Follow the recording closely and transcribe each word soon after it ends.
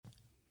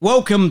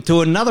Welcome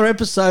to another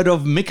episode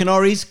of Mick and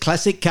Ori's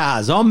Classic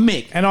Cars. I'm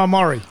Mick. And I'm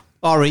Ori.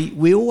 Ori,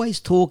 we always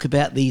talk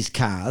about these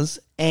cars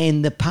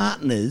and the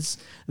partners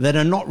that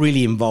are not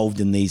really involved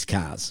in these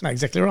cars. No,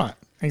 exactly right.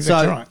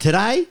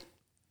 Today,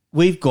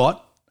 we've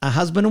got a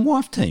husband and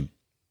wife team.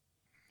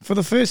 For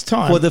the first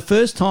time. For the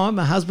first time,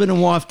 a husband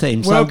and wife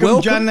team.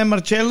 Welcome Gian and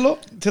Marcello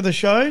to the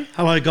show.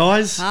 Hello,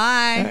 guys.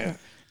 Hi.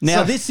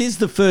 Now, this is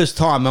the first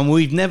time, and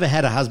we've never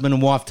had a husband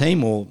and wife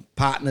team or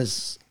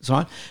partners,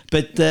 right?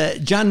 But,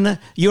 Gian,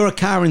 you're a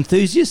car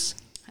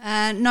enthusiast?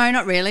 No,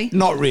 not really.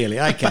 Not really.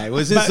 Okay.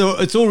 Well,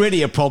 it's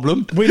already a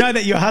problem. We know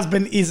that your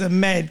husband is a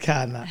mad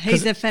car nut.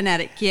 He's a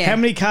fanatic, yeah. How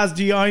many cars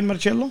do you own,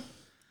 Marcello?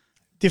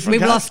 Different We've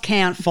cars? lost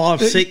count.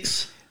 5,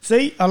 6.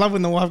 See, I love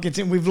when the wife gets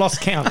in. We've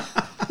lost count.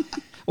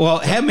 Well,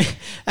 how many?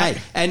 Hey,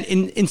 and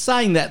in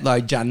saying that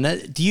though,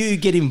 Janna, do you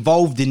get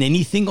involved in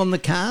anything on the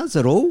cars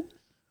at all,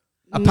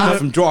 apart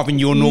from driving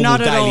your normal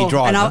daily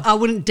driver? And I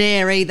wouldn't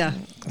dare either.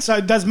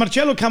 So does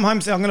Marcello come home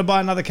and say, I'm going to buy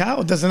another car,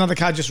 or does another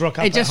car just rock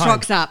up? It just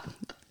rocks up.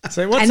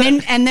 So what's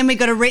and then we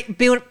got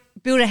to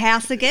build a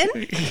house again,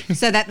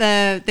 so that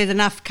there's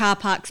enough car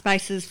park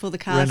spaces for the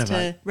cars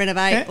to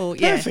renovate.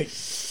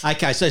 Perfect.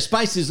 Okay, so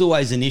space is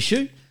always an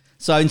issue.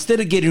 So instead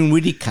of getting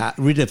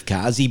rid of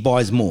cars, he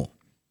buys more.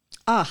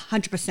 Oh,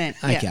 100%.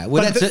 Yeah. Okay,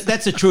 well,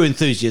 that's a true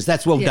enthusiast.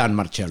 That's well done,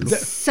 Marcello.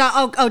 So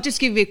I'll just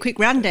give you a quick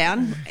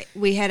rundown.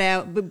 We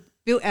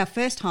built our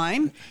first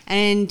home,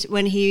 and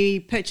when he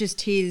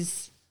purchased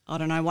his, I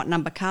don't know what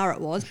number car it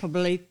was,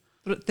 probably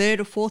third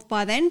or fourth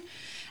by then,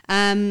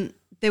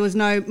 there was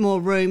no more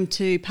room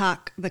to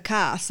park the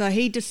car. So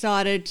he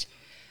decided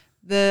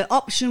the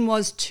option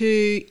was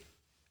to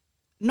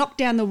knock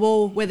down the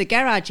wall where the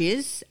garage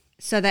is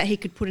so that he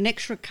could put an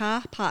extra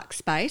car park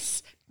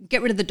space,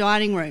 get rid of the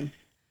dining room.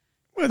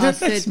 Well, that's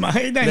smart.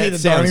 You don't need a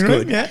dining room.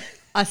 Good. Yeah.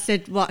 I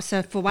said, what?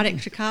 So for one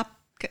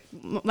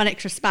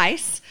extra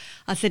space,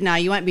 I said, no,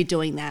 you won't be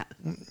doing that.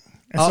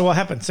 So what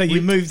happened? So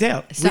you moved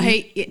out. So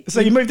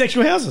you moved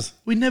extra houses.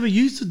 We never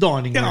used the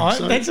dining room.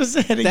 No, that's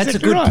exactly That's a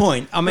good right.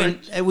 point. I mean,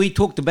 we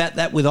talked about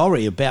that with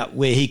Ori, about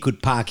where he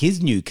could park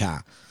his new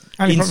car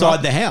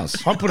inside the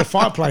house. I put a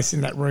fireplace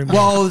in that room.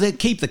 Well, they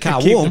keep the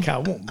car Keep warm. the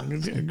car warm. I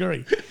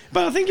agree.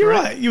 But I think you're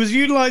right. You was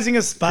utilising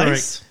a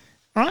space. Correct.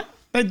 Right?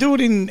 They do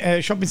it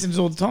in shopping centres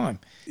all the time.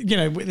 You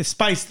know, with the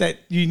space that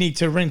you need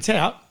to rent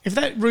out, if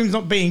that room's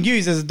not being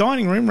used as a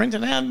dining room, rent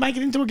it out and make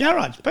it into a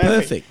garage.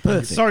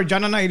 Perfect. Sorry,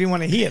 John, I know you didn't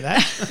want to hear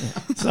that.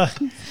 So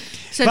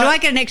do I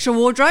get an extra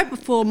wardrobe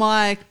for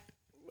my...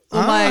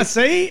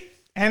 see?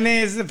 And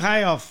there's the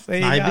payoff. There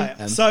you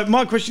go. So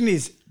my question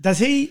is, does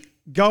he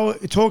go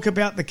talk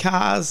about the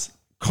cars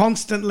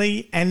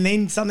constantly and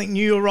then something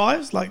new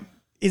arrives? Like,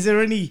 is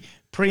there any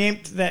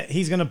preempt that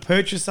he's going to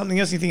purchase something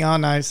else? You think, oh,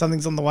 no,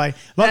 something's on the way.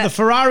 Like the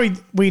Ferrari,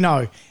 we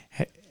know.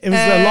 It was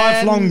a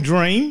lifelong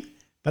dream,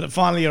 but it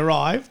finally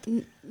arrived.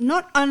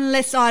 Not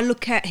unless I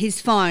look at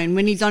his phone.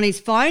 When he's on his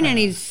phone and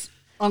he's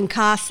on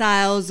car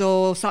sales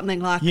or something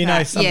like that. You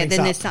know something's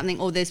then up. there's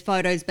something, or there's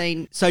photos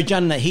being... So,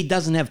 John, he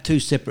doesn't have two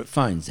separate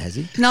phones, has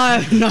he? No,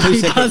 he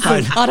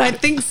doesn't. I don't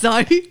think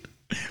so.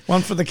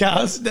 One for the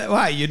cars.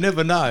 Hey, you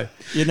never know.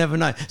 You never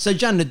know. So,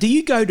 Jana, do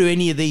you go to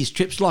any of these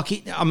trips?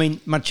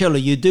 Marcello,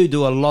 you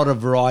do a lot of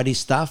variety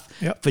stuff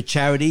for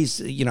charities.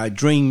 You know,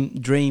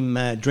 Dream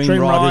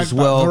Ride as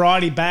well.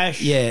 Variety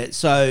Bash. Yeah.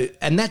 So,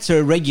 and that's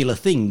a regular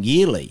thing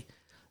yearly.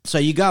 So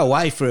you go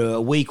away for a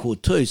week or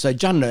two. So,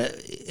 Jana,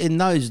 in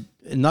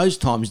those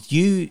times,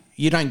 you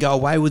don't go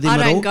away with him at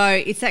all? I don't go.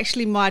 It's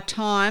actually my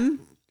time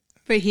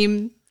for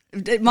him.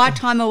 My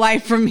time away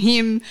from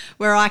him,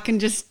 where I can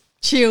just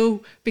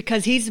chill,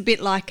 because he's a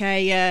bit like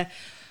a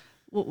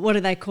what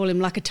do they call him?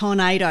 Like a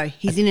tornado.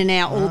 He's in and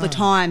out all the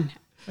time.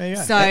 There you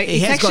go. So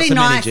it's actually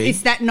nice. Energy.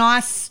 It's that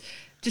nice,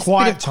 just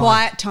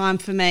quiet time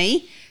for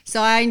me.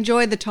 So I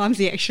enjoy the times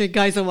he actually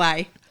goes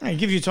away. It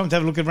gives you time to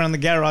have a look around the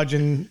garage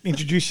and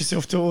introduce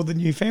yourself to all the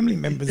new family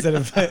members that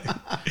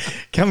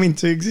have come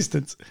into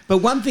existence. But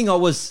one thing I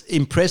was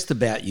impressed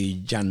about you,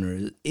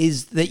 Jana,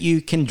 is that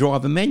you can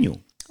drive a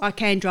manual. I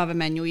can drive a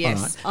manual,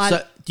 yes. Right.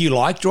 So do you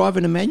like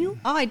driving a manual?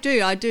 Oh, I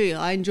do.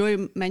 I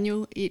enjoy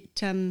manual.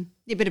 It a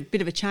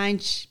bit of a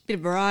change, bit of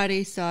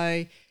variety.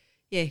 So,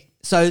 yeah.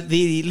 So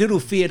the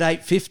little Fiat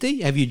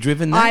 850, have you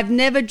driven that? I've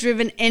never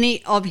driven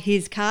any of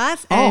his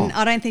cars, and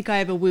I don't think I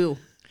ever will.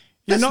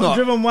 You've not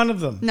driven one of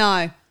them?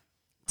 No.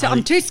 So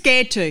I'm too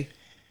scared to.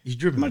 You've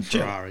driven the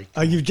Ferrari.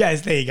 Oh,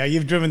 there you go.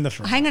 You've driven the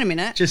Ferrari. Hang on a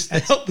minute. Just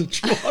out the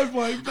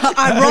driveway.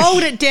 I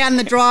rolled it down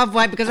the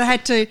driveway because I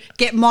had to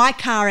get my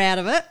car out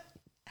of it.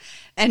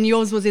 And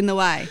yours was in the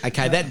way.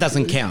 Okay, that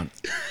doesn't count.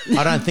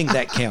 I don't think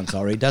that counts,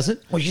 Ori, does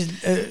it?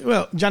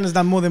 Well, Jana's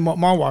done more than what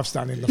my wife's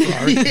done in the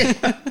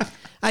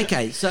Ferrari.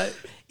 Okay, so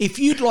if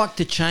you'd like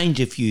to change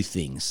a few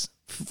things,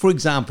 for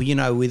example, you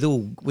know,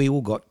 we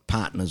all got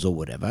partners or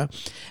whatever,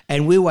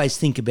 and we always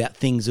think about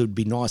things that would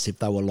be nice if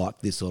they were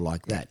like this or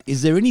like that.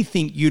 Is there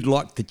anything you'd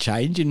like to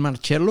change in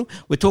Marcello?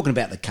 We're talking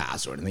about the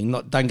cars or anything.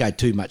 Don't go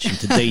too much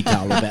into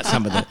detail about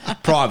some of the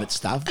private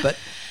stuff, but...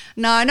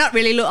 No, not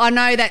really. Look, I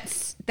know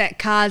that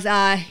cars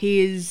are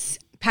his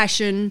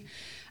passion.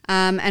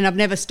 And I've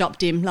never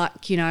stopped him.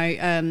 Like, you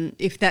know,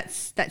 if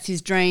that's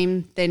his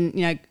dream, then,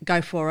 you know,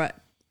 go for it.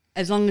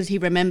 As long as he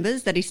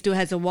remembers that he still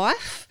has a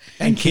wife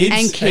and kids.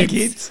 And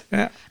kids.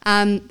 Yeah.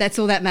 That's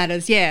all that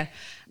matters. Yeah.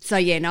 So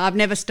yeah, no, I've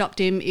never stopped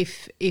him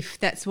if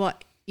that's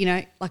what, you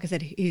know, like I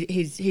said,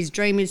 his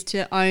dream is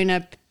to own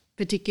a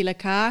particular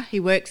car. He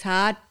works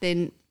hard,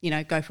 then, you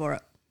know, go for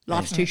it.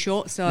 Life's too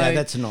short. So no,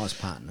 that's a nice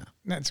partner.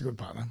 That's a good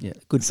partner. Yeah,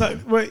 good. So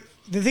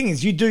the thing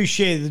is, you do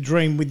share the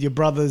dream with your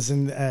brothers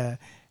and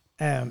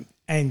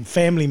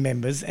family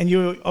members, and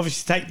you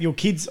obviously take your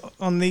kids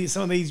on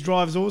some of these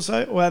drives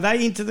also. Or are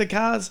they into the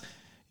cars,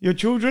 your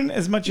children,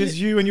 as much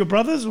as you and your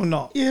brothers, or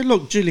not? Yeah,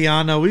 look,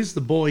 Giuliano is,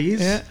 the boy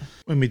is. Yeah.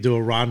 When we do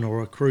a run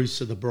or a cruise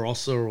to the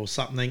Barossa or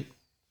something,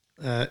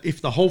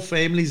 if the whole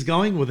family's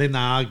going, well, then they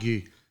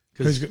argue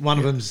because one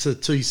of them's a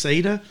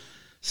two-seater.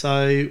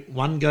 So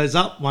one goes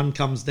up, one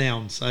comes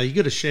down. So you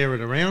got to share it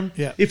around.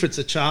 Yeah. If it's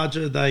a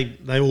Charger,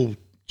 they all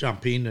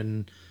jump in.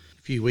 And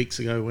a few weeks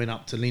ago, went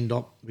up to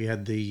Lindop. We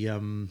had the, I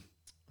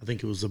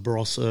think it was the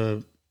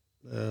Barossa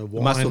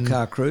wine. Muscle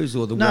car cruise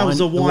or the wine? No, it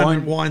was a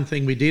wine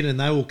thing we did, and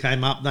they all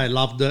came up. They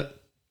loved it.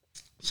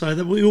 So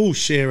that we all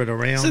share it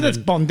around. So that's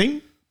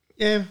bonding.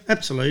 Yeah,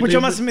 absolutely. Which I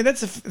must admit,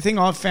 that's the thing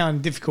I've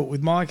found difficult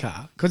with my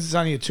car because it's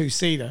only a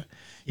two-seater.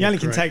 You only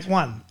can take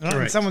one. Right?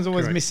 And someone's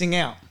always missing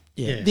out.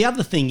 Yeah. The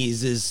other thing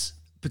is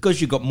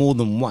because you've got more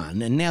than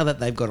one, and now that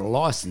they've got a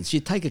license, you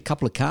take a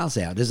couple of cars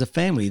out as a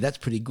family. That's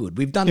pretty good.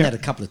 We've done that a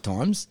couple of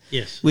times.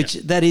 Yes, which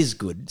that is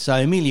good. So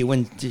Amelia,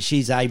 when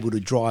she's able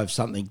to drive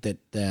something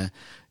that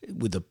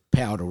with a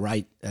power to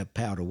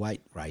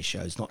weight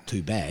ratio is not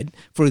too bad.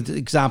 For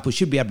example,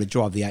 she'd be able to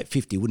drive the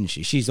 850, wouldn't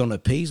she? She's on her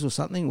P's or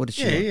something. What is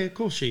she? Yeah, of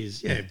course she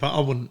is. Yeah, but I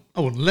wouldn't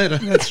let her.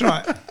 That's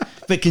right.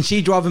 But can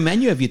she drive a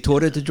manual? Have you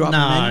taught her to drive a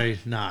manual?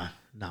 No.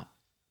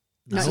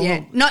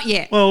 Not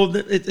yet. Well,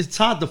 it's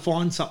hard to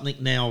find something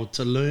now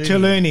to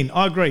learn.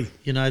 I agree.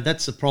 You know,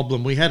 that's the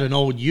problem. We had an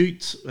old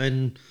ute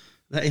and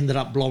that ended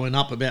up blowing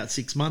up about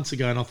 6 months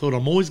ago, and I thought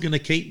I'm always going to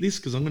keep this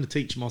because I'm going to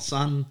teach my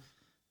son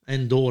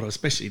and daughter,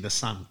 especially the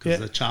son, because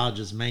the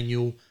Charger's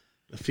manual,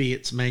 the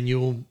Fiat's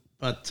manual.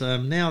 But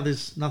now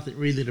there's nothing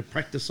really to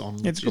practice on.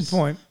 It's a good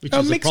point.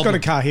 Mick's got a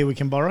car here we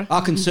can borrow.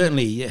 I can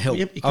certainly help.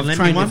 Yep, you can lend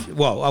me one.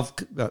 I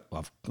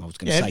was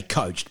going to say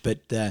coached, but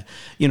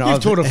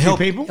You've taught a few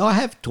people. I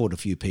have taught a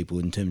few people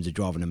in terms of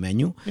driving a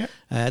manual.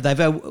 Yep. They've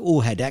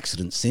all had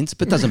accidents since,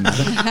 but doesn't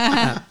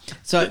matter.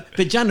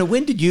 But Jana,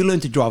 when did you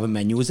learn to drive a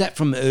manual? Was that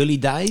from early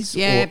days?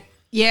 Yeah.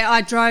 Yeah,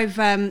 I drove.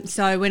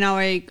 So when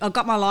I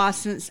got my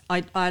license,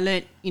 I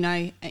learnt, you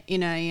know,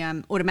 in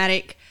a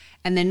automatic.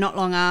 And then not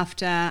long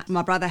after,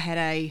 my brother had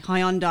a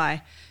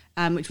Hyundai,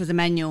 which was a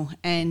manual,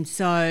 and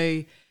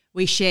so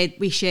we shared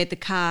the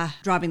car,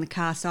 driving the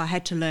car. So I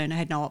had to learn. I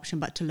had no option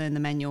but to learn the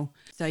manual.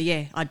 So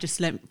yeah, I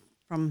just learnt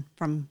from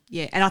and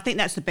I think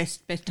that's the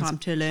best time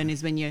to learn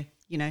is when you're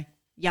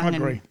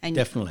young and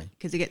definitely,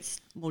 because it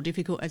gets more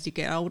difficult as you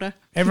get older.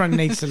 Everyone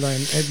needs to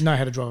know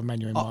how to drive a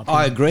manual. In my opinion.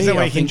 I agree. That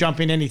way you can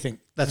jump in anything.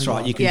 That's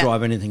right. You can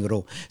drive anything at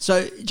all.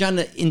 So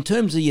Jana, in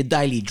terms of your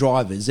daily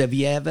drivers, have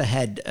you ever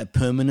had a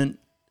permanent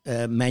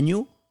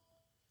manual?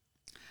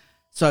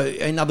 So,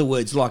 in other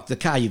words, like the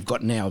car you've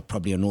got now is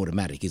probably an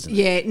automatic, isn't it?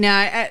 Yeah,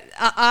 no.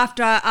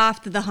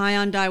 After the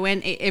Hyundai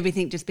went,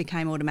 everything just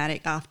became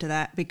automatic after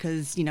that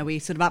because, you know, we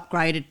sort of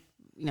upgraded.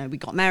 You know, we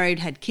got married,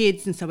 had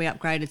kids, and so we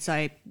upgraded.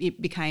 So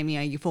it became, you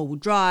know, your four-wheel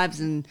drives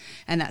and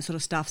that sort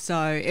of stuff. So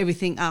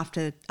everything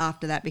after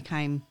that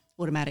became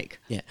automatic.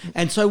 Yeah.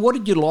 And so what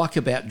did you like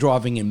about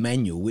driving a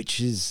manual,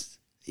 which is,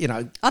 you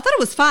know... I thought it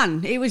was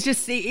fun. It was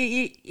just,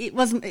 it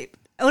wasn't...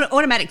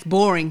 Automatic's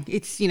boring.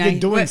 It's, you know, you're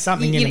doing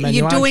something in a manual.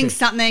 You're doing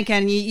something,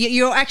 and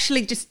you're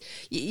actually just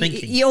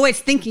you're always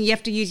thinking. You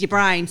have to use your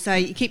brain, so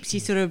it keeps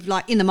you sort of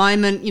like in the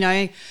moment, you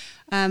know.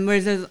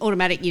 Whereas as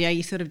automatic, you know,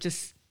 you sort of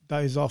just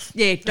doze off.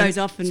 Yeah, doze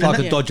off. It's like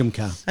a Dodgem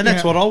car. And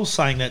that's what I was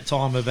saying that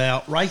time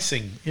about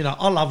racing. You know,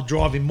 I love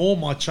driving more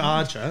my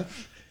Charger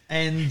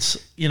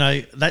and, you know,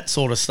 that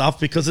sort of stuff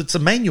because it's a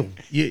manual.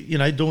 You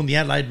know, doing the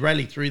Adelaide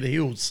Rally through the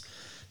hills.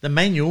 The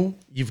manual,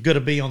 you've got to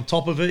be on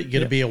top of it. You've got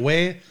to be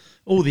aware.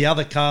 All the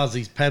other cars,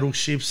 these paddle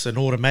shifts and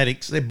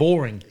automatics, they're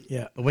boring.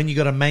 Yeah. But when you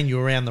got a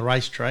manual around the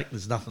racetrack,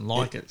 there's nothing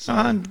like it. So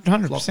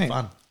 100%. It's lots of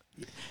fun.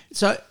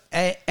 So,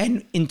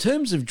 and in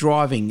terms of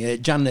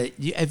driving, Jana,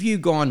 have you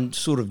gone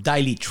sort of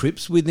daily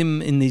trips with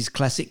him in these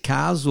classic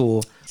cars,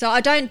 or? So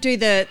I don't do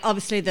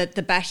obviously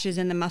the bashes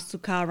and the muscle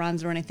car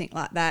runs or anything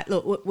like that.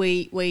 Look,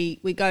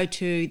 we go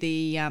to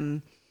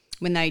the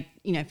when they,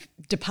 you know,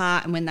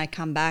 depart and when they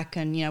come back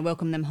and, you know,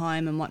 welcome them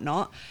home and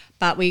whatnot.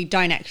 But I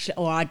don't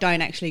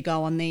actually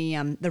go on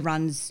the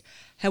runs.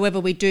 However,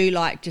 we do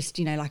like just,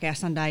 you know, like our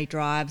Sunday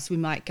drives. We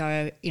might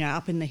go, you know,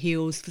 up in the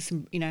hills for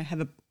some, you know,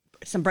 have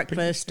some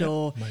breakfast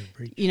or,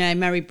 you know,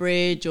 Murray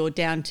Bridge or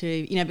down to,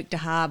 you know, Victor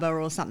Harbour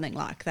or something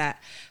like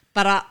that.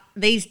 But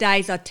these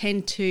days I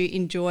tend to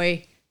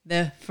enjoy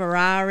the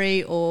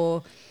Ferrari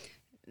or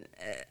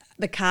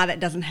the car that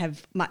doesn't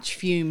have much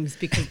fumes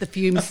because the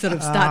fumes sort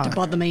of start to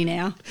bother me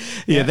now.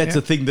 Yeah, that's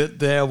the thing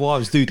that our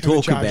wives do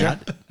talk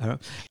about.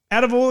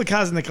 Out of all the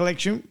cars in the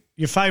collection,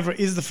 your favourite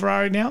is the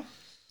Ferrari now?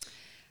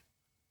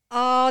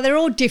 Oh, they're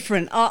all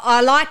different.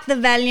 I like the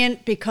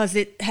Valiant because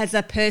it has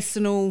a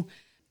personal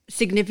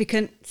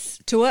significance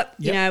to it.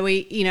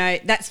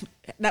 Yep.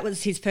 That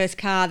was his first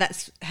car.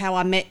 That's how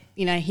I met,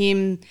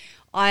 him.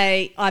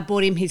 I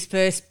bought him his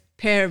first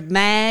pair of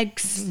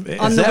mags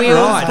on the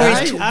wheels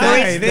right?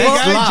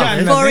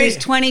 for his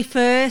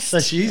 21st. So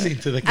she's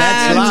into the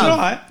cars. That's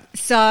right.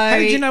 So how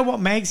did you know what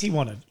mags he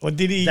wanted? Or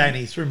did he?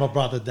 Danny, through my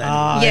brother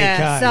Danny.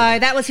 Yeah, okay. so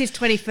that was his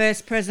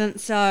 21st present.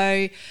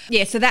 So,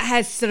 so that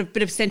has sort of a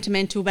bit of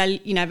sentimental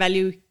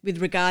value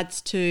with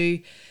regards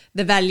to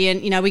the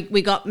Valiant.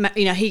 We got,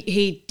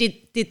 he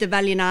did the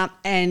Valiant up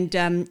and,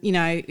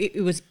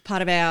 it was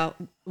part of our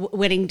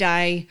wedding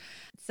day.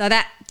 So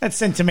that's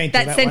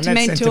sentimental. That's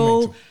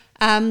sentimental.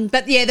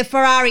 But yeah, the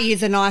Ferrari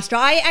is a nice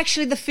drive.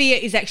 The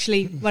Fiat is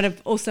actually one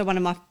of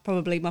my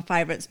probably my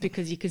favourites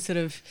because you could sort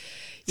of,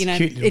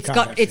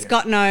 it's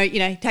got no,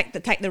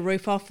 take the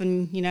roof off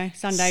and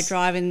Sunday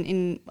drive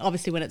in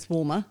obviously when it's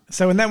warmer.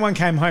 So when that one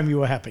came home, you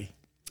were happy.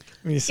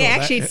 When you saw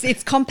that.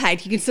 It's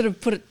compact. You can sort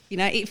of put it,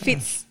 it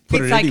fits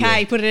Put it anywhere.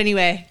 okay. Put it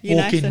anywhere.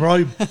 Walk-in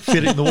robe,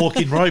 fit it in the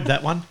walk-in robe.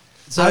 That one.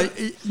 So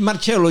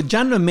Marcello,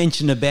 Jana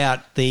mentioned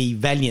about the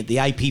Valiant, the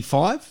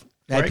AP5.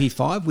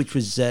 AP5, which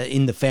was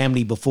in the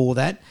family before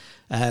that,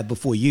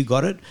 before you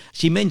got it.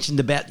 She mentioned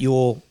about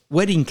your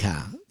wedding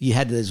car. You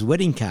had it as a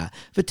wedding car.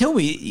 But tell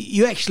me,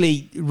 you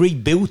actually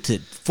rebuilt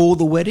it for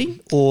the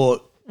wedding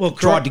or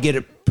tried to get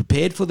it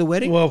prepared for the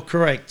wedding? Well,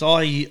 correct.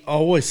 I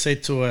always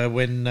said to her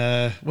when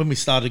we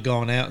started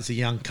going out as a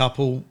young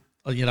couple,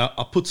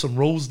 I put some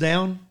rules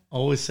down. I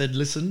always said,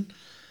 listen,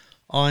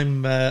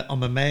 I'm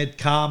a mad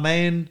car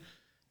man.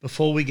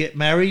 Before we get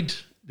married,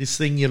 this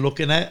thing you're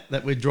looking at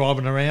that we're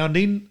driving around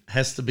in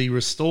has to be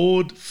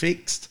restored,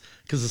 fixed,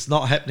 because it's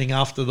not happening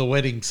after the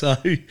wedding. So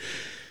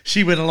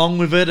she went along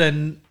with it,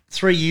 and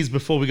 3 years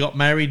before we got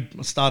married,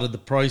 I started the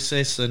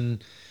process,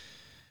 and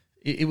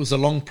it was a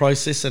long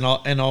process. And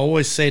I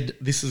always said,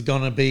 this is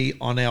going to be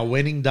on our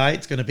wedding day.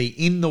 It's going to be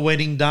in the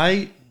wedding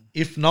day.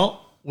 If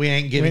not, we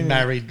ain't getting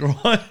married,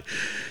 right?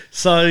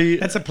 So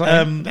that's a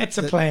plan. That's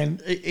a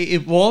plan.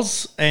 It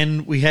was,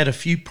 and we had a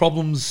few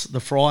problems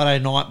the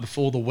Friday night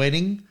before the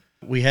wedding.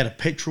 We had a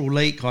petrol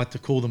leak. I had to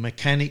call the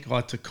mechanic. I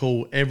had to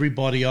call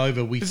everybody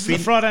over. This is the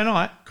Friday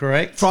night?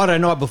 Correct. Friday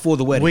night before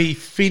the wedding. We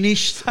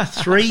finished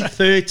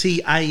 3:30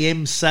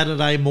 a.m.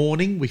 Saturday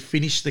morning. We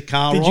finished the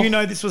car off. Did you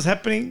know this was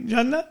happening,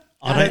 Jana?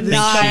 I don't think she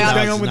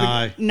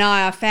does, No,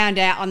 I found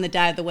out on the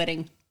day of the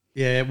wedding.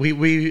 Yeah, we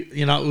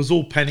it was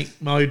all panic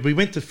mode. We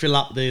went to fill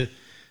up the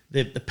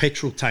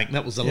petrol tank.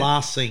 That was the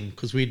last thing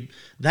because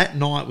that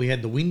night we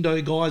had the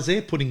window guys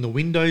there putting the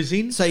windows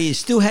in. So you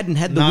still hadn't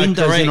had the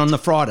windows in on the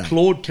Friday?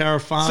 Claude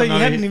Carafano. So you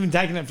hadn't even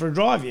taken it for a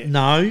drive yet?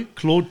 No.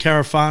 Claude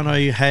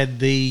Carafano had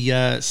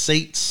the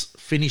seats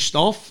finished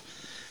off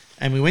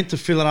and we went to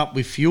fill it up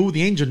with fuel.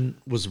 The engine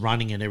was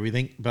running and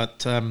everything,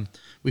 but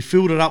we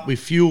filled it up with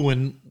fuel,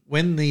 and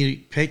when the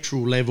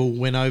petrol level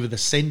went over the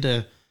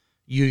centre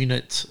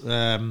unit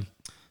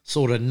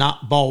sort of nut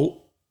bolt,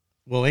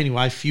 well,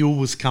 anyway, fuel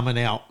was coming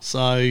out.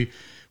 So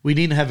we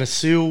didn't have a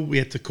seal. We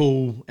had to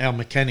call our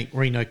mechanic,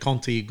 Reno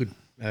Conti, a good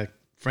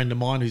friend of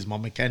mine who's my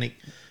mechanic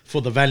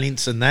for the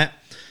Valiants and that.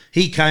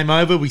 He came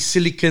over. We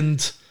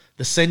siliconed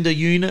the sender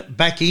unit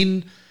back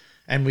in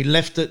and we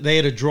left it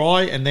there to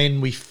dry, and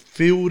then we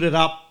filled it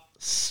up,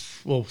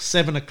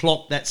 7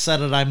 o'clock that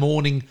Saturday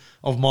morning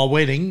of my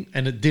wedding,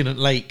 and it didn't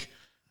leak.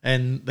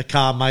 And the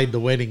car made the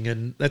wedding,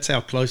 and that's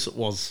how close it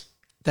was.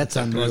 That's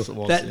unreal.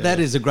 That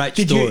is a great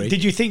story.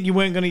 Did you think you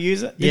weren't going to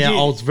use it? I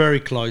was very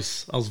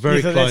close. I was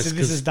very close.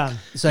 This is done.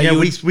 So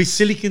we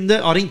siliconed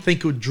it. I didn't think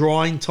it would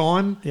dry in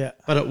time,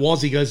 but it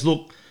was. He goes,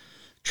 look,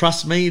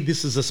 trust me,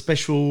 this is a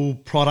special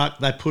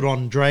product they put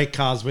on drag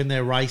cars when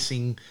they're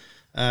racing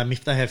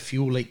if they have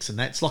fuel leaks, and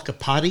that's like a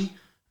putty,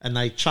 and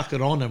they chuck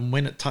it on, and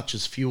when it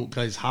touches fuel, it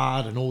goes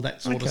hard and all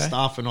that sort of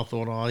stuff. And I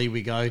thought, oh, here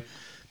we go.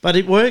 But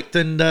it worked,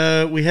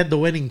 and we had the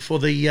wedding for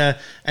the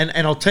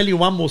and I'll tell you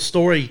one more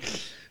story.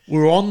 We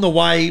were on the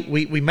way.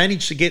 We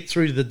managed to get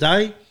through the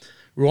day.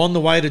 We were on the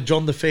way to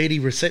John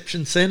DeFerty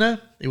Reception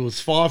Centre. It was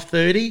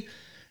 5:30,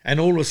 and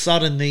all of a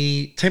sudden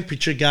the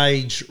temperature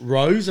gauge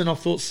rose, and I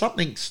thought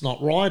something's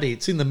not right here.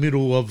 It's in the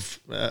middle of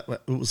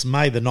it was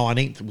May the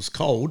 19th. It was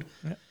cold,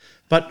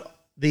 but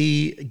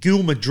the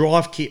Gilmer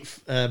drive kit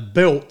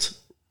belt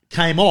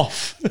came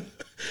off.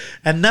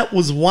 And that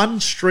was one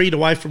street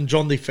away from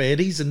John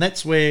DeFerty's, and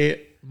that's where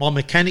my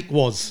mechanic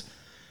was.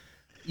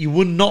 You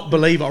would not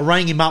believe it. I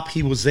rang him up.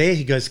 He was there.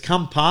 He goes,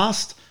 come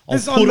past.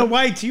 This is on the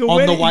way to your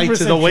wedding. On the way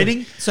to the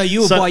wedding. So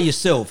you were by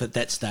yourself at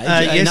that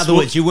stage? In other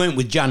words, you weren't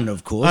with Jana,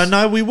 of course.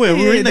 No, we were.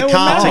 We were in the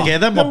car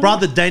together. My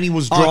brother Danny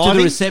was driving. To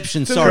the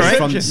reception, sorry.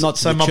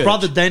 So my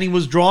brother Danny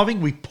was driving.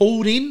 We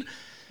pulled in.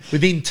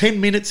 Within 10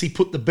 minutes, he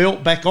put the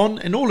belt back on,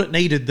 and all it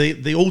needed,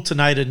 the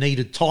alternator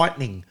needed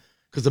tightening.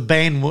 Because the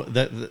belt was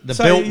loose.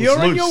 So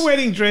you're in your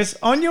wedding dress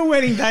on your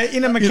wedding day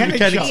in a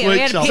mechanic shop. Yeah, we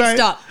had a pit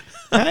stop.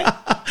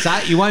 So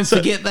you won't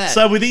forget that.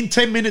 So within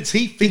 10 minutes,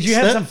 he fixed it. Did you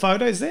have some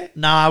photos there?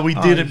 No, we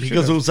didn't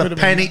because it was a Could've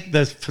panic.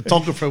 The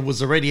photographer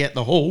was already at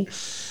the hall.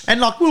 And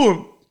like we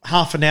were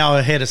half an hour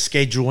ahead of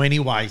schedule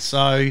anyway.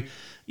 So,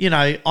 you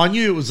know, I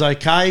knew it was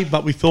okay,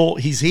 but we thought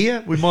he's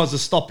here. We might as well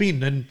stop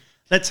in. And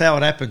that's how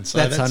it happened. So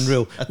that's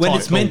unreal. When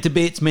it's meant to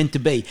be, it's meant to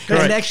be.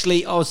 Correct. And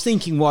actually, I was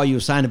thinking while you were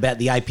saying about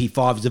the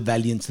AP5s, the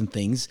Valiants and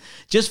things,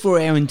 just for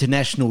our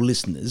international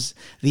listeners,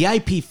 the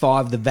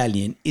AP5, the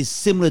Valiant, is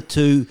similar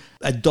to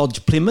a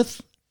Dodge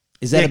Plymouth.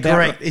 Is that about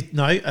correct?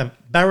 right? A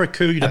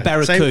Barracuda. A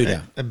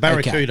Barracuda. A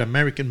Barracuda, Okay.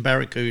 American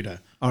Barracuda.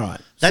 All right.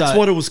 That's So-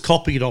 what it was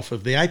copied off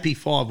of. The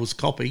AP5 was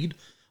copied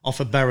off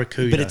a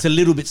Barracuda. But it's a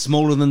little bit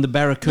smaller than the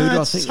Barracuda.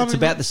 No, I think it's something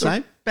about the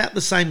same. About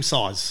the same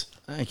size.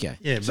 Okay.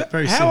 Yeah, So but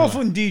very how similar.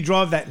 often do you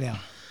drive that now?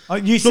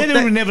 You said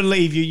it would never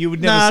leave you. You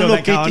would never No, sell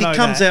look, that car. I know it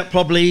comes that. out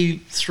probably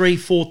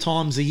 3-4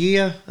 times a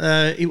year.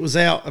 It was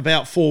out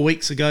about 4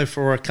 weeks ago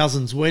for a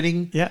cousin's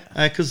wedding. Yeah.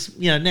 Because,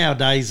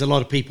 nowadays a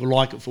lot of people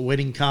like it for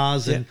wedding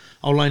cars, and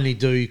I'll only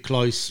do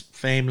close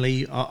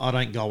family. I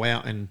don't go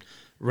out and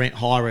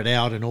hire it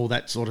out and all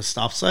that sort of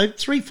stuff. So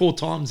 3-4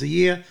 times a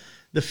year.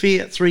 The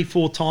Fiat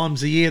 3-4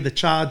 times a year. The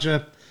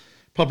Charger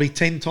probably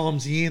 10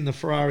 times a year, and the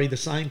Ferrari the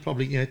same,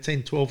 probably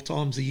 10-12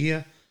 times a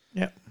year.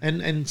 Yeah.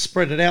 And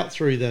spread it out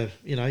through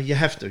you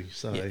have to.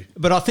 So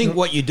But I think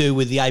what you do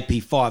with the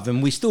AP5,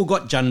 and we still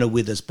got Junda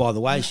with us, by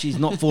the way. She's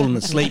not fallen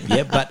asleep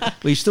yet, but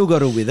we've still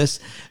got her with us.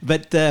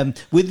 But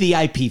with the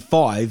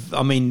AP5,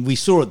 I mean, we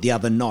saw it the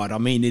other night. I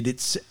mean,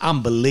 it's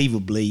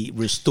unbelievably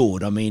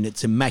restored. I mean,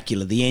 it's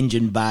immaculate. The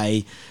engine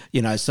bay,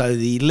 so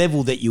the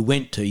level that you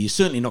went to, you're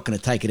certainly not going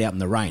to take it out in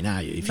the rain,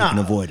 are you, if you can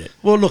avoid it?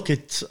 Well, look,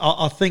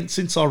 I think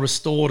since I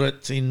restored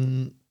it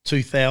in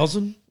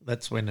 2000,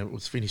 that's when it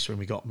was finished, when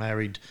we got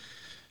married,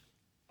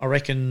 I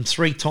reckon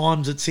 3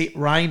 times it's hit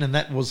rain, and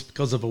that was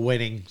because of a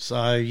wedding. So,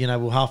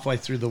 we're halfway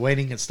through the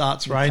wedding, it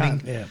starts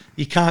raining.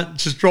 You can't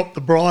just drop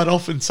the bride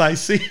off and say,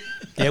 see.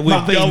 Yeah,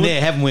 we've been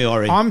there, haven't we,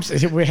 Ori?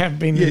 We have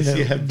been Yes,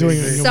 you have doing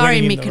been. your Sorry,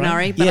 wedding in Mick the and rain.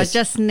 Ori, but Yes. I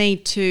just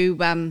need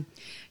to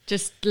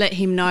just let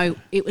him know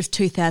it was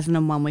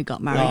 2001 we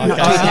got married, not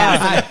Oh,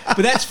 2000. hey, but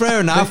that's fair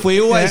enough.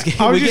 We always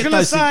I was we just get going to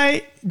those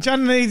things. say,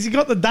 John needs, you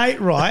got the date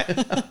right,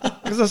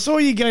 because I saw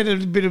you get a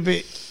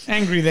bit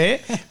angry there.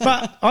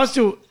 But I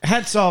still,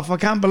 hats off. I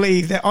can't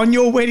believe that on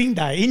your wedding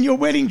day, in your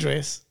wedding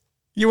dress,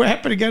 you were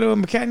happy to go to a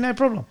mechanic, no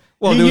problem.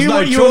 Well, You there was knew no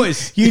what you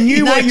choice. You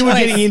knew No what you were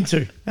choice. getting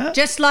into. Huh?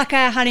 Just like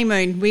our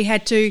honeymoon, we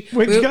had to.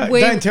 Where'd you go?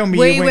 Don't tell me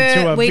you went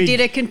to a We big-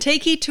 did a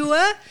Kentucky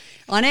tour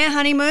on our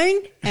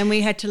honeymoon, and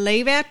we had to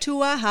leave our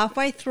tour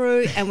halfway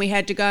through, and we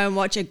had to go and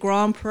watch a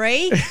Grand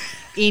Prix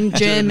in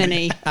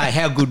Germany. Hey,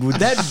 how good would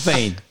that have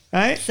been?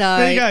 Hey? So-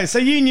 there you go. So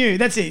you knew.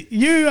 That's it.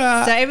 You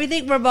So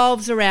everything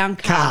revolves around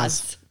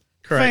cars.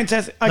 Correct.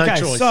 fantastic. No Okay,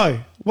 choice. so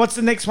what's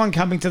the next one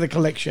coming to the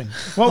collection?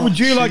 What would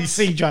you like to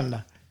see,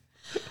 Junda?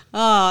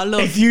 Oh,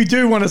 look, If you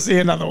do want to see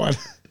another one.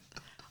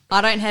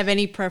 I don't have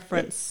any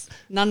preference,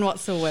 none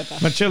whatsoever.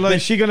 Marcello,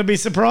 is she going to be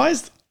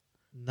surprised?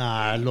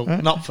 No, look,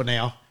 not for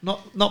now.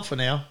 Not for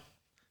now.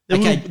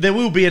 Okay. There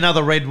will be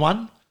another red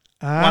one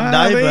one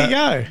day, there but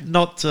you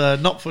go.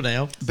 not for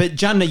now. But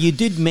Junda, you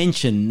did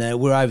mention we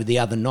were over the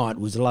other night. It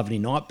was a lovely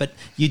night, but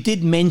you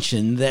did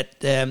mention that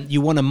you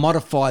want to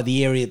modify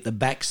the area at the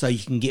back so you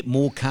can get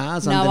more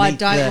cars. No, I underneath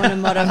don't the- want to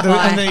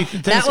modify. underneath the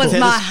That tennis was court.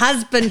 my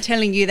husband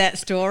telling you that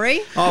story.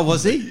 Oh,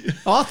 was he?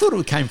 Oh, I thought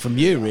it came from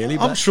you, really.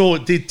 I'm But sure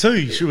it did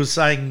too. She was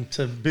saying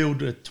to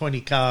build a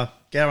 20-car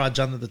garage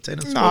under the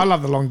tennis court. No, I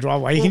love the long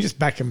driveway. You can just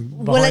back them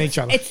behind Well, each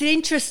other. it's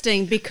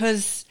interesting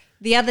because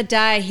the other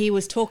day he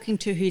was talking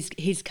to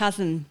his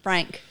cousin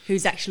Frank,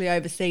 who's actually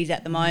overseas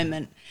at the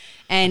moment,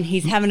 and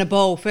he's having a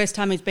ball. First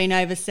time he's been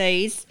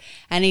overseas,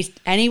 and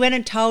he went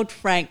and told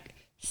Frank,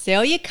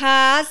 sell your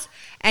cars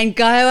and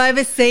go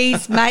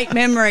overseas, make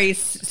memories.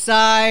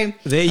 So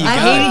There you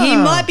go. He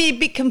might be a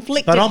bit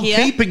conflicted But I'm here.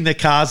 keeping the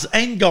cars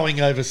and going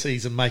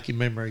overseas and making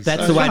memories.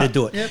 that's So- the way to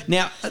do it. Yep.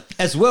 Now,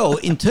 as well,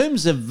 in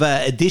terms of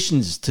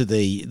additions to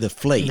the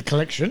fleet, The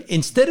collection.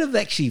 instead of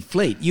actually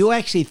fleet, you're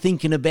actually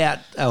thinking about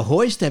a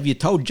hoist. Have you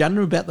told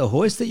Junda about the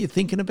hoist that you're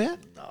thinking about?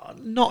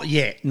 Not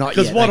yet. Not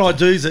Because yet, what I okay.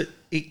 do is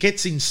it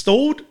gets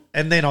installed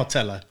and then I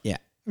tell her. Yeah.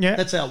 Yeah.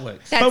 That's how it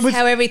works. That's But with-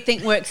 how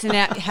everything works in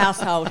our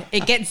household.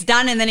 It gets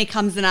done and then he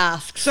comes and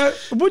asks. So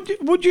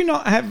would you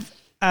not have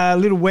a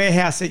little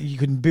warehouse that you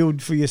can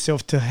build for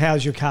yourself to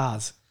house your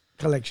cars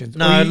collections?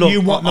 No, Or you, look,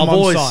 you want them I've on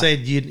always site? said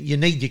you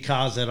need your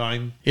cars at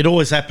home. It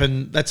always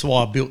happened. That's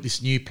why I built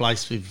this new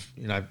place with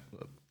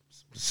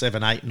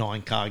 7, 8,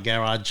 9 car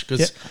garage,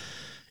 because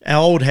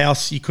our old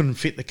house you couldn't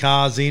fit the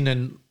cars in,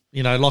 and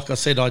like I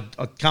said,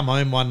 I'd come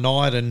home one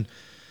night and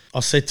I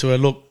said to her,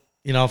 look,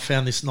 I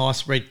found this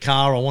nice red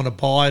car, I want to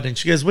buy it, and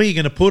she goes, where are you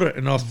going to put it?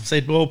 And I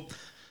said, well,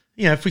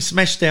 if we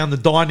smash down the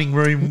dining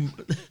room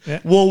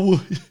wall,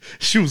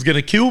 she was going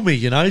to kill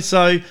me,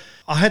 So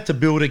I had to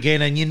build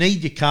again, and you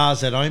need your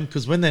cars at home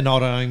because when they're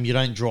not at home, you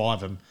don't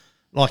drive them.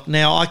 Like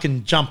now, I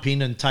can jump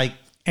in and take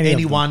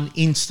anyone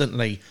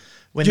instantly.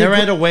 When they're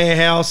at a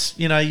warehouse,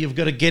 you've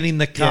got to get in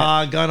the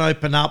car, go and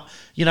open up.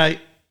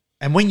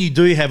 And when you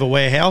do have a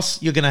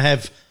warehouse, you're going to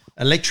have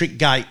electric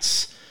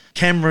gates,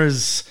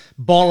 cameras,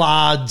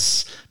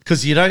 bollards,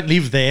 because you don't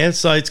live there.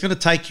 So it's going to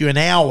take you an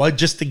hour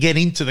just to get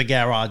into the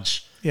garage.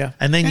 Yeah.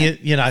 And then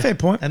you know. Fair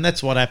point. And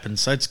that's what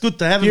happens. So it's good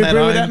to have You them at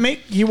agree with home. that, Mick?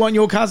 You want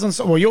your cars on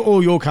site? Well,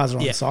 all your cars are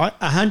on site.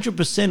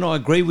 100% I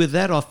agree with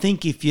that. I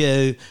think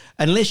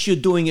unless you're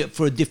doing it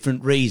for a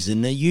different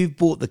reason, you've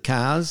bought the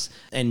cars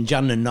and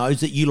Junna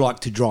knows that you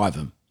like to drive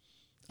them.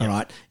 All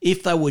right.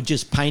 If they were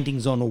just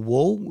paintings on a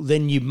wall,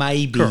 then you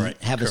maybe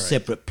have a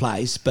separate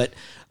place. But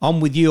I'm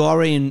with you,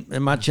 Ori and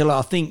Marcello.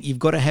 I think you've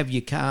got to have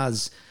your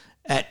cars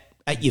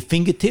at your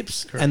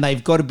fingertips and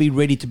they've got to be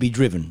ready to be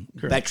driven.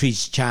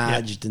 Batteries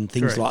charged and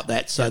things like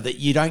that, so that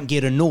you don't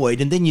get annoyed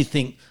and then you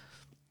think,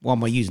 why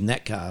am I using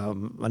that car?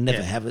 I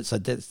never have it, so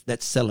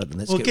let's sell it and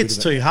let's get rid of it. It gets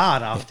too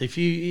hard after. If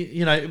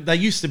you know, they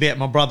used to be at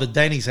my brother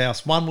Danny's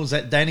house. One was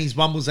at Danny's,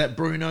 one was at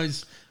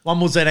Bruno's, one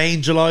was at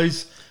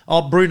Angelo's.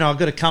 Oh, Bruno, I've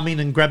got to come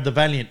in and grab the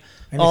Valiant.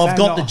 Oh, I've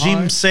got the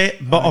gym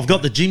set, but I've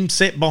got the gym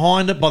set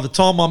behind it. By the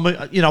time I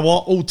move, you know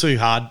what? All too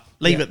hard.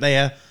 Leave it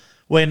there.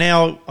 Where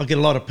now I get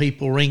a lot of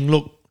people ring,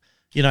 look,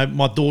 you know,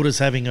 my daughter's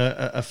having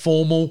a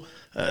formal.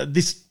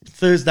 This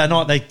Thursday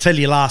night, they tell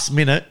you last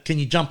minute, can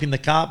you jump in the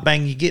car?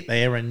 Bang, you get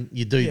there and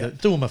you do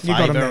them a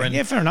favour.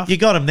 And fair enough. You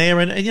got them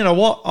there. And you know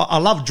what? I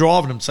love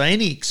driving them. So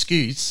any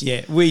excuse.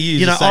 Yeah, we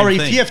use the same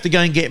thing. If you have to go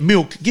and get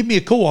milk, give me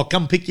a call. I'll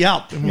come pick you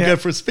up and we'll go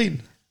for a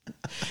spin.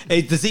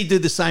 Does he do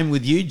the same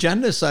with you,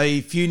 Junda? So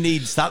if you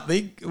need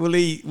something, will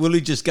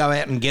he just go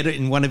out and get it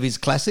in one of his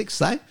classics,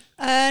 say?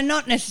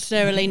 Not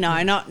necessarily,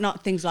 no,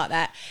 not things like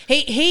that.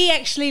 He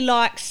actually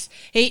likes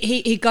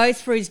he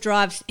goes for his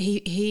drives.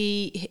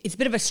 He it's a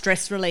bit of a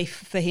stress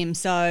relief for him.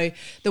 So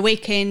the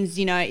weekends,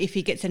 you know, if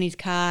he gets in his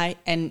car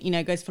and you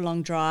know goes for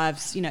long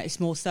drives, you know, it's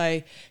more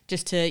so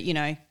just to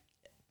to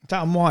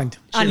unwind,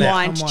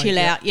 chill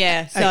out.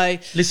 Yeah. Hey,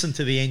 so listen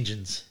to the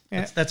engines.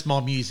 Yeah. That's my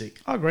music.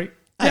 I agree.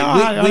 Hey,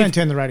 I don't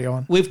turn the radio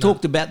on. We've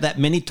talked about that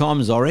many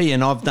times, Ori,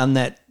 and I've done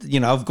that,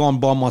 you know, I've gone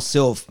by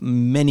myself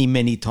many,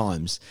 many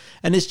times.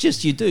 And it's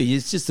just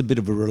it's just a bit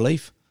of a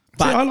relief.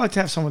 But I like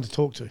to have someone to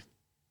talk to.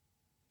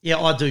 Yeah,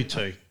 I do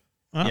too.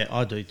 Huh? Yeah,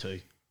 I do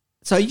too.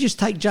 So you just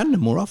take Junda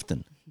more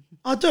often?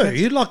 I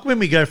do. Like when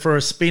we go for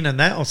a spin and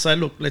that, I'll say,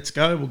 look, let's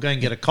go. We'll go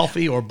and get a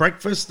coffee or a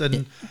breakfast.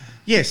 And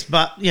yes,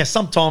 but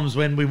sometimes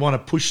when we want to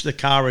push the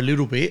car a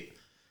little bit,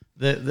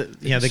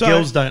 the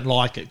girls don't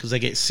like it because they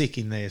get sick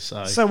in there.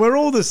 So we're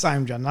all the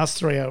same, John. Us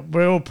three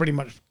we're all pretty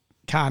much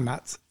car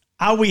nuts.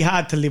 Are we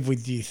hard to live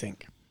with? Do you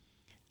think,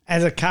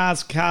 as a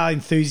car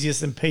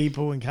enthusiast and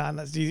people and car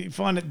nuts, do you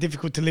find it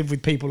difficult to live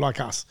with people like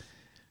us?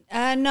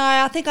 No,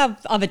 I think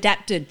I've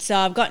adapted, so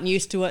I've gotten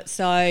used to it.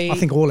 So I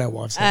think all our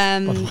wives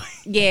have. By the way.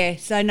 Yeah,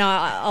 so no,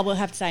 I will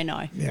have to say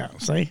no. Yeah,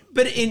 see.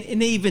 But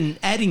in even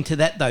adding to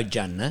that though,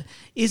 Junda,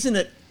 isn't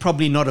it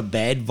probably not a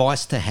bad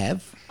vice to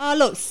have? Oh,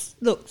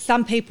 look,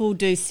 some people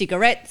do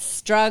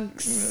cigarettes,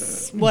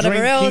 drugs, whatever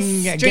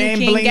drinking, else,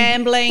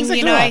 gambling, exactly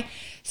you know. Right.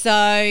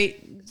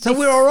 So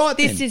we're all right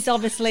This then. is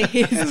obviously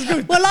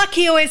his. Well, like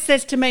he always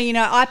says to me, you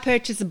know, I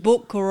purchase a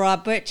book or I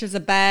purchase a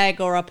bag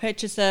or I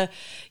purchase a,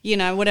 you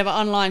know, whatever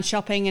online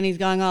shopping, and he's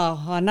going,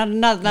 not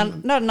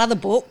another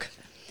book.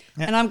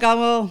 Yeah. And I'm going,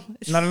 well,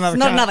 it's not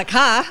another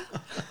car.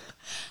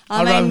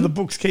 I'd rather the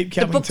books keep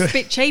coming. The book's a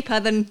bit cheaper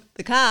than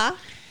the car.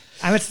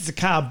 Unless it's a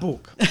car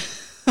book.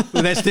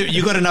 Well,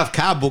 you've got enough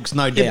car books,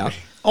 no doubt.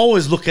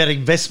 Always look at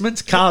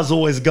investments. Cars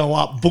always go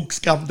up, books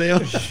come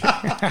down.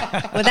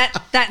 Well,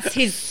 that's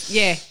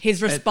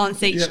his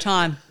response each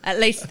time. At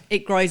least it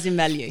grows in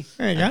value.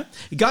 There you go.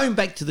 Going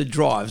back to the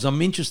drives,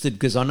 I'm interested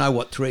because I know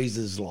what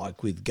Teresa's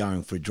like with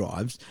going for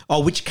drives.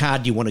 Oh, which car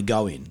do you want to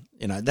go in?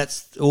 You know,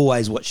 that's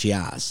always what she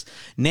asks.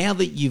 Now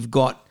that you've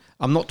got,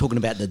 I'm not talking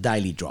about the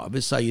daily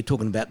drivers, so you're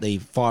talking about the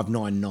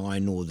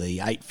 599 or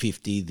the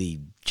 850, the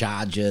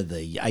Charger,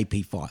 the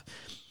AP5.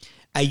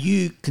 Are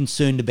you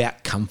concerned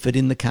about comfort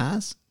in the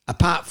cars,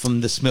 apart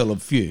from the smell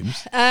of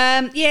fumes?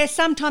 Yeah,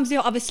 sometimes, you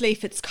know, obviously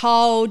if it's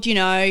cold, you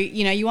know,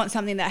 you want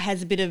something that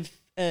has a bit of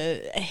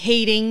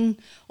heating,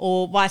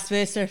 or vice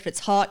versa. If it's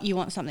hot, you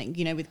want something,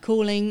 you know, with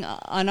cooling.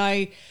 I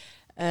know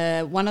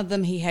one of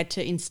them, he had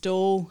to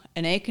install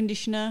an air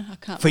conditioner. I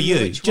can't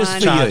remember which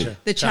just one. For you,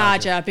 the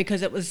Charger,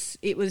 because it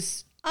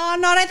was. Oh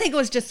no, I don't think it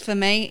was just for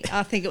me.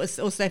 I think it was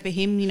also for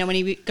him. You know, when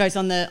he goes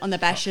on the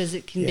bashes,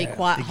 it can be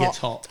quite hot. It gets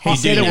hot. He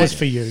said it was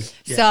for you.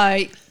 Yeah.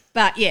 So,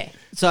 but yeah.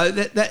 So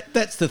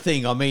that's the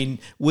thing. I mean,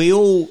 we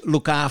all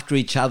look after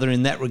each other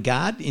in that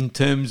regard. In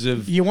terms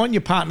of you want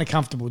your partner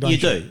comfortable, don't you?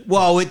 You do.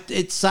 Well,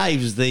 it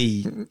saves the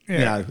you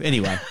know.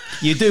 Anyway,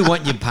 you do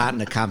want your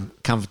partner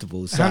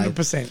comfortable. So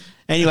 100%.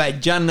 Anyway,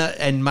 Junda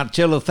and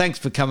Marcello, thanks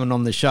for coming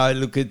on the show.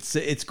 Look,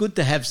 it's good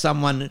to have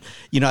someone,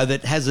 you know,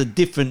 that has a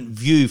different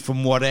view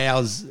from what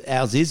ours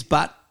is,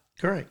 but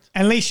correct.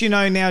 At least you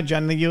know now,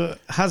 Junda, your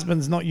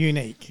husband's not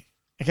unique.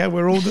 Okay,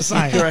 we're all the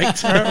same.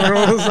 Correct. We're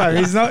all the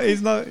same.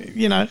 He's not,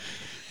 you know.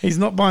 He's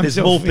not by There's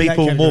himself. more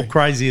people more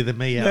crazier than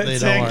me out there.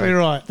 That's exactly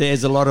right.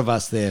 There's a lot of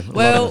us there.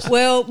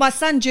 Well, my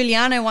son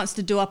Giuliano wants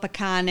to do up a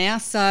car now,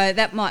 so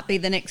that might be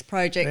the next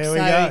project. There we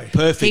go.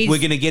 Perfect. We're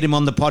going to get him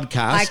on the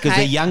podcast because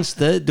a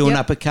youngster doing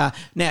up a car.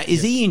 Now,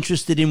 is he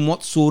interested in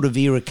what sort of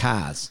era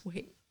cars?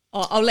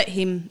 I'll let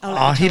him.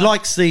 He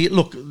likes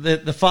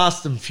the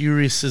Fast and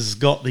Furious has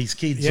got these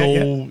kids so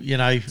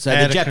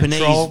the Japanese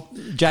control.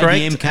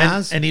 JDM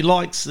cars, and he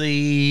likes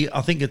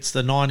I think it's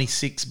the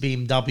 '96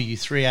 BMW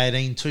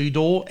 318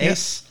 two-door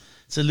S.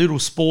 It's a little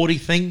sporty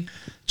thing.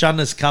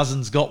 Junna's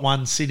cousin's got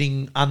one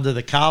sitting under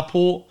the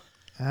carport.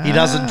 He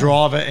doesn't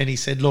drive it, and he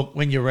said, "Look,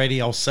 when you're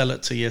ready, I'll sell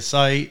it to you."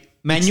 So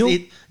manual?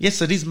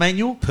 Yes, it is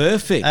manual.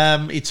 Perfect.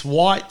 It's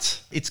white.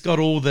 It's got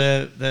all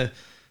the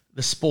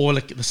spoiler,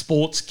 the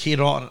sports kit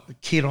on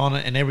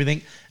it, and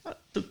everything.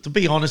 To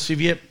be honest with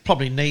you, it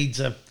probably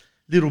needs a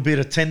little bit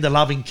of tender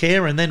loving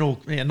care, and then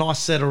a nice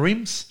set of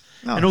rims,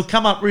 and it'll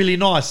come up really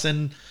nice.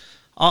 And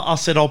I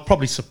said I'll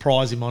probably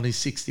surprise him on his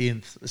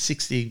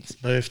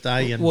 60th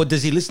birthday. And well,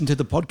 does he listen to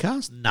the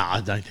podcast? No,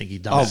 I don't think he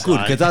does. Oh, good,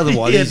 because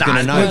otherwise he's going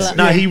to know.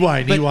 No, he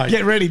won't. He won't.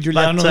 Get ready,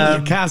 Giuliano.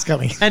 Your car's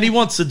coming. And he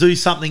wants to do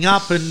something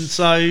up, and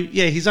so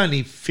he's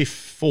only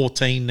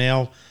 14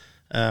 now,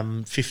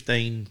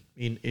 15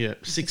 in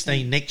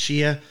 16 next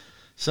year.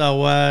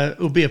 So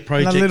it'll be a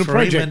project for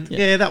him.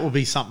 And that will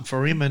be something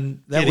for him,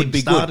 and that would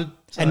be started. Good.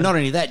 So. And not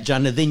only that,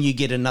 Junna, then you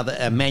get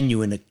a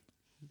manual in the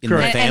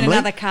family. And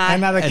another car.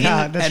 Another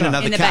car.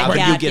 Another car.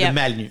 But you get a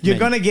manual. You're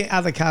going to get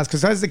other cars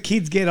because as the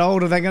kids get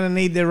older, they're going to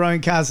need their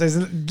own cars. There's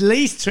at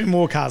least 2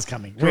 more cars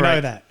coming. We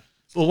know that.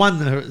 Well, one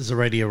has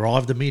already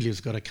arrived.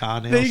 Amelia's got a car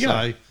now. There you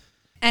go.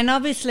 And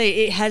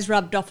obviously it has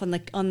rubbed off on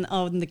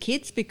the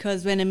kids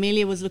because when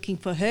Amelia was looking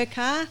for her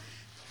car,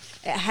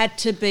 it had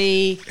to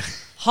be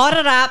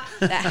hotted up.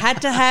 It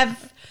had to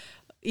have,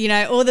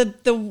 all the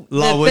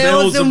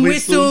bells and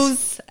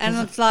whistles. And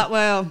it's like,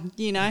 well,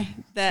 the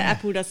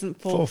apple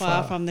doesn't fall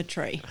far from the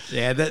tree.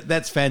 Yeah,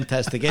 that's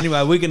fantastic.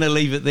 Anyway, we're going to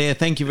leave it there.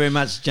 Thank you very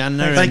much,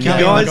 Junna. Thank you,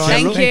 guys.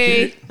 Thank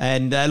you.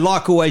 And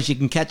like always, you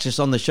can catch us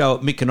on the show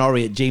at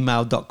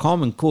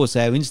mickandori@gmail.com and, of course,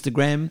 our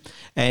Instagram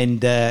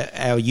and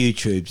our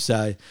YouTube.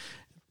 So,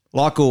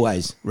 like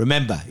always,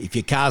 remember, if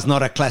your car's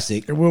not a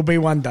classic... It will be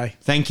one day.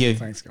 Thank you.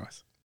 Thanks, guys.